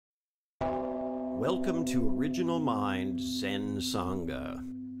Welcome to Original Mind Zen Sangha.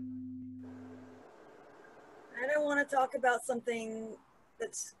 I don't want to talk about something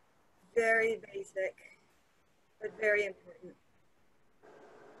that's very basic, but very important.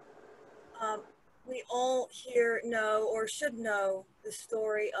 We all here know or should know the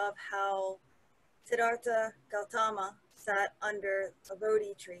story of how Siddhartha Gautama sat under a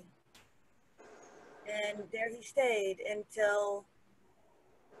Bodhi tree. And there he stayed until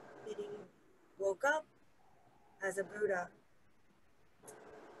he woke up as a Buddha.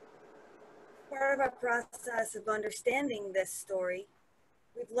 Part of our process of understanding this story,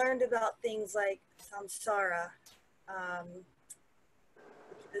 we've learned about things like samsara,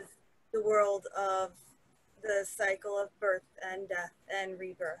 which is the world of the cycle of birth and death and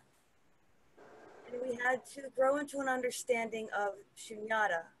rebirth. And we had to grow into an understanding of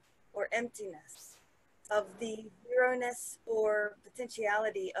shunyata, or emptiness, of the zero-ness or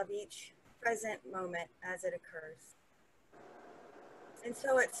potentiality of each present moment as it occurs. And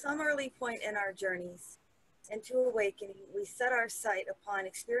so at some early point in our journeys into awakening, we set our sight upon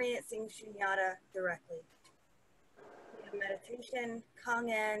experiencing shunyata directly. We have meditation,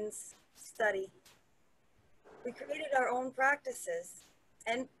 Kangen's, study. We created our own practices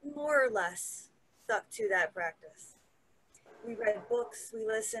and more or less stuck to that practice. We read books, we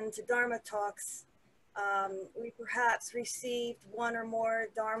listened to Dharma Talks, we perhaps received one or more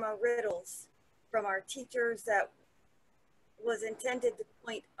Dharma riddles from our teachers that was intended to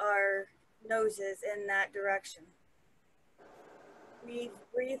point our noses in that direction. We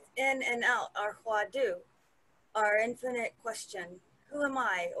breathed in and out our huadu, our infinite question, who am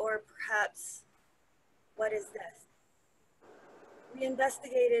I? Or perhaps, what is this? We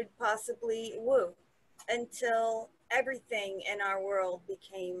investigated possibly Wu until everything in our world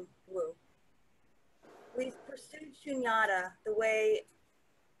became Wu. We've pursued shunyata the way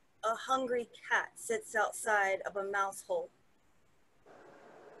a hungry cat sits outside of a mouse hole,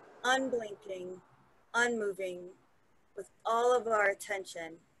 unblinking, unmoving, with all of our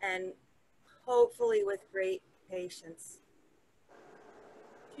attention and hopefully with great patience.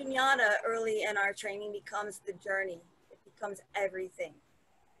 Shunyata early in our training becomes the journey. It becomes everything.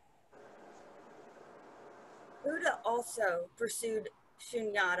 Buddha also pursued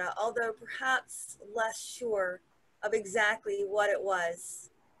shunyata, although perhaps less sure of exactly what it was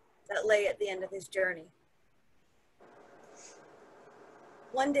that lay at the end of his journey.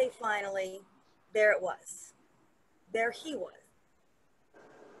 One day, finally, there it was. There he was.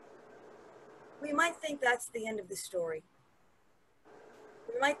 We might think that's the end of the story.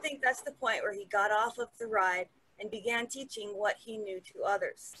 We might think that's the point where he got off of the ride and began teaching what he knew to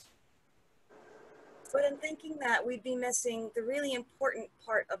others. But in thinking that, we'd be missing the really important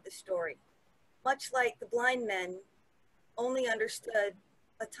part of the story. Much like the blind men only understood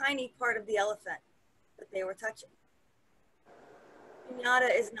a tiny part of the elephant that they were touching. Shunyata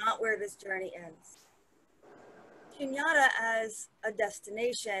is not where this journey ends. Shunyata as a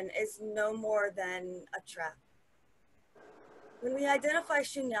destination is no more than a trap. When we identify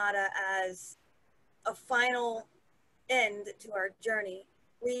shunyata as a final end to our journey,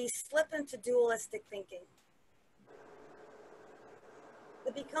 we slip into dualistic thinking.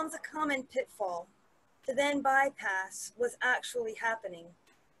 It becomes a common pitfall to then bypass what's actually happening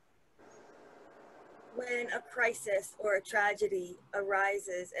when a crisis or a tragedy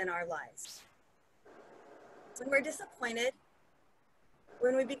arises in our lives. When we're disappointed,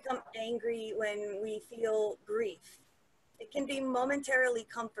 when we become angry, when we feel grief, it can be momentarily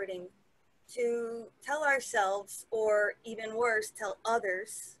comforting to tell ourselves, or even worse, tell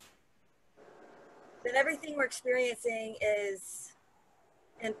others, that everything we're experiencing is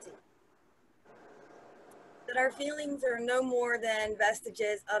empty. That our feelings are no more than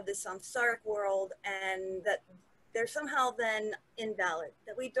vestiges of the samsaric world, and that they're somehow then invalid,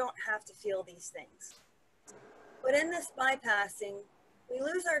 that we don't have to feel these things. But in this bypassing, we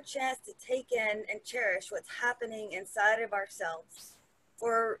lose our chance to take in and cherish what's happening inside of ourselves,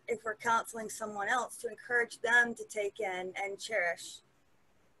 or if we're counseling someone else, to encourage them to take in and cherish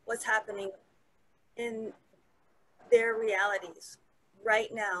what's happening in their realities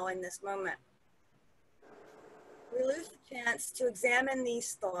right now in this moment. We lose the chance to examine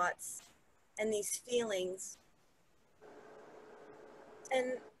these thoughts and these feelings,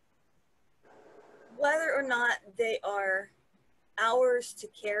 and whether or not they are ours to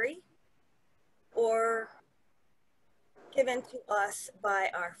carry or given to us by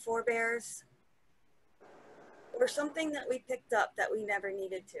our forebears, or something that we picked up that we never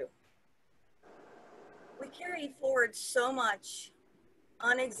needed to. We carry forward so much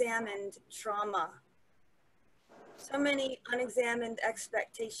unexamined trauma, so many unexamined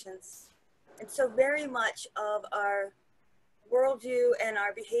expectations And so very much of our worldview and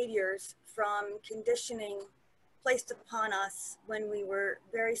our behaviors from conditioning placed upon us when we were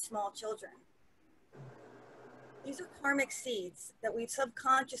very small children. These are karmic seeds that we've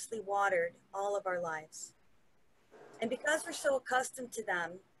subconsciously watered all of our lives. And because we're so accustomed to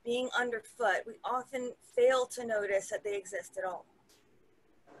them being underfoot, we often fail to notice that they exist at all.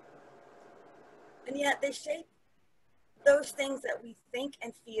 And yet they shape those things that we think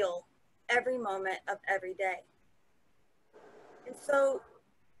and feel every moment of every day. And so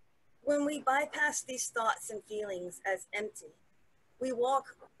when we bypass these thoughts and feelings as empty, we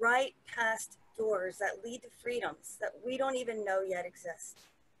walk right past doors that lead to freedoms that we don't even know yet exist.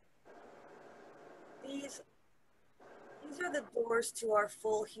 These are the doors to our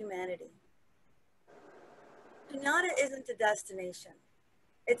full humanity. Jnana isn't a destination.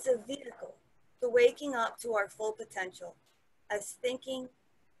 It's a vehicle to waking up to our full potential as thinking,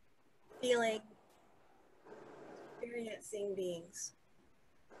 feeling, experiencing beings.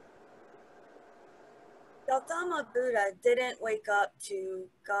 Gautama Buddha didn't wake up to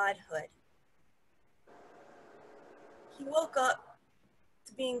godhood. He woke up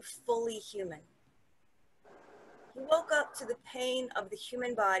to being fully human. He woke up to the pain of the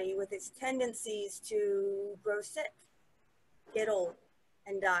human body with its tendencies to grow sick, get old,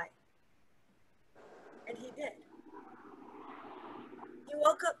 and die. And he did. He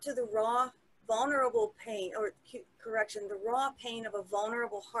woke up to the raw, vulnerable pain, the raw pain of a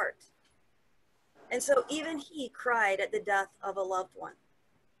vulnerable heart. And so even he cried at the death of a loved one.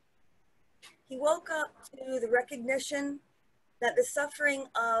 He woke up to the recognition that the suffering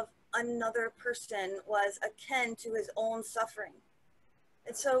of another person was akin to his own suffering.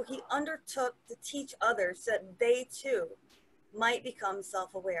 And so he undertook to teach others that they too might become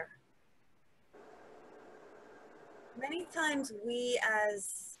self-aware. Many times we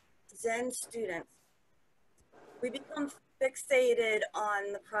as Zen students, we become fixated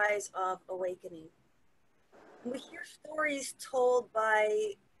on the prize of awakening. And we hear stories told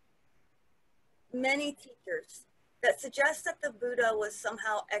by many teachers that suggest that the Buddha was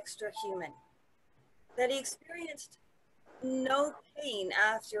somehow extra human, that he experienced no pain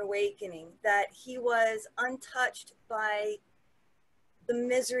after awakening, that he was untouched by the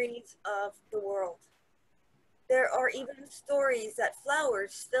miseries of the world. There are even stories that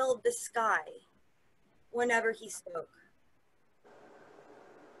flowers filled the sky whenever he spoke.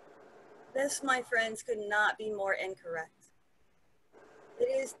 This, my friends, could not be more incorrect. It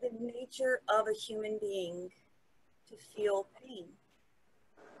is the nature of a human being to feel pain.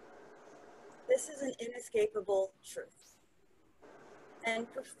 This is an inescapable truth.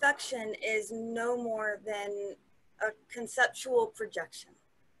 And perfection is no more than a conceptual projection.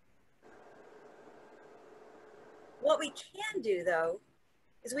 What we can do, though,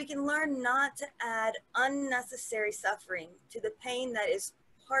 is we can learn not to add unnecessary suffering to the pain that is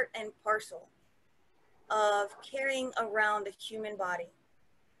part and parcel of carrying around a human body,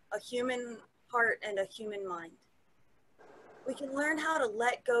 a human heart, and a human mind. We can learn how to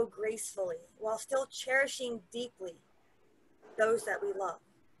let go gracefully while still cherishing deeply those that we love.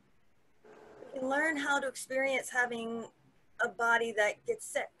 We can learn how to experience having a body that gets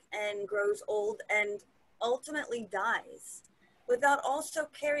sick and grows old and ultimately dies without also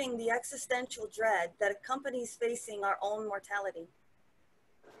carrying the existential dread that accompanies facing our own mortality.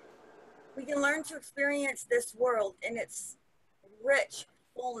 We can learn to experience this world in its rich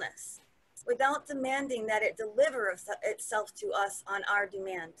fullness without demanding that it deliver itself to us on our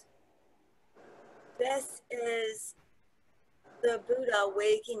demand. This is the Buddha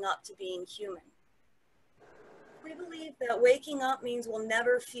waking up to being human. We believe that waking up means we'll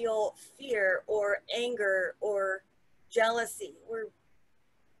never feel fear or anger or jealousy. We're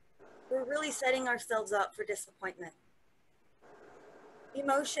really setting ourselves up for disappointment.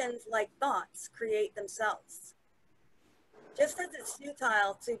 Emotions, like thoughts, create themselves. Just as it's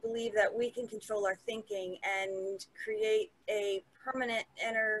futile to believe that we can control our thinking and create a permanent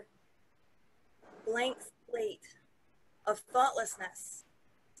inner blank slate of thoughtlessness,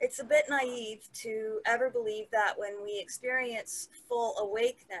 it's a bit naive to ever believe that when we experience full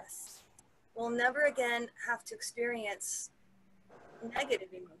awakeness, we'll never again have to experience negative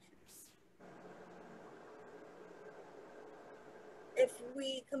emotions. If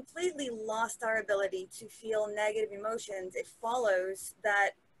we completely lost our ability to feel negative emotions, it follows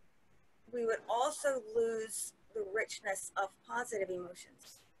that we would also lose the richness of positive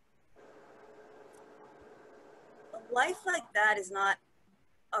emotions. A life like that is not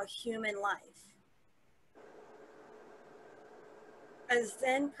a human life. As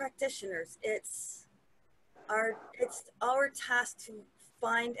Zen practitioners, it's our task to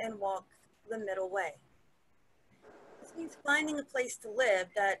find and walk the middle way. This means finding a place to live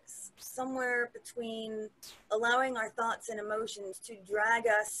that's somewhere between allowing our thoughts and emotions to drag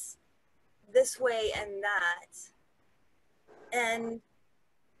us this way and that, and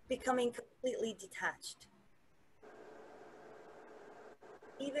becoming completely detached.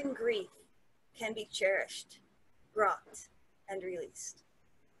 Even grief can be cherished, brought, and released.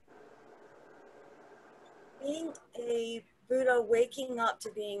 Being a Buddha waking up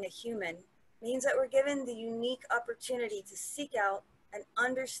to being a human means that we're given the unique opportunity to seek out and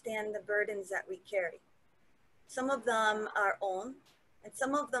understand the burdens that we carry. Some of them our own, and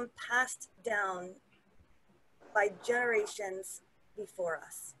some of them passed down by generations before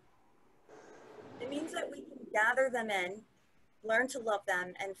us. It means that we can gather them in, learn to love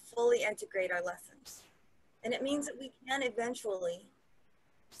them, and fully integrate our lessons. And it means that we can eventually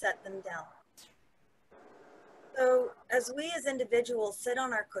set them down. So as we as individuals sit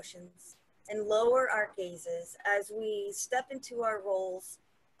on our cushions and lower our gazes as we step into our roles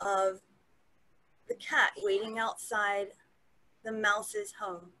of the cat waiting outside the mouse's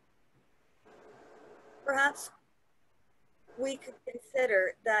home, perhaps we could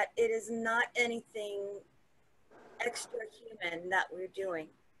consider that it is not anything extra human that we're doing.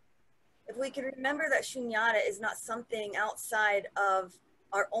 If we can remember that shunyata is not something outside of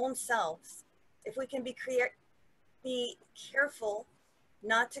our own selves, if we can be careful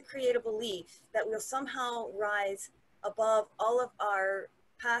not to create a belief that we'll somehow rise above all of our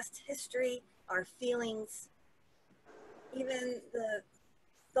past history, our feelings, even the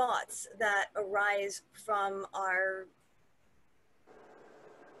thoughts that arise from our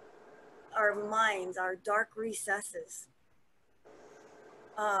minds, our dark recesses.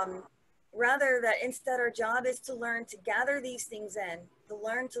 Rather that instead our job is to learn to gather these things in, to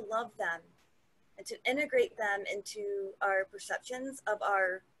learn to love them, and to integrate them into our perceptions of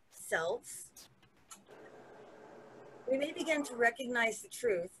ourselves. We may begin to recognize the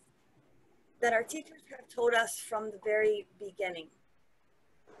truth that our teachers have told us from the very beginning.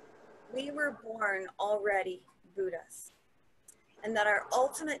 We were born already Buddhas, and that our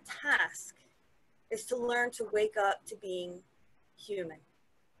ultimate task is to learn to wake up to being human.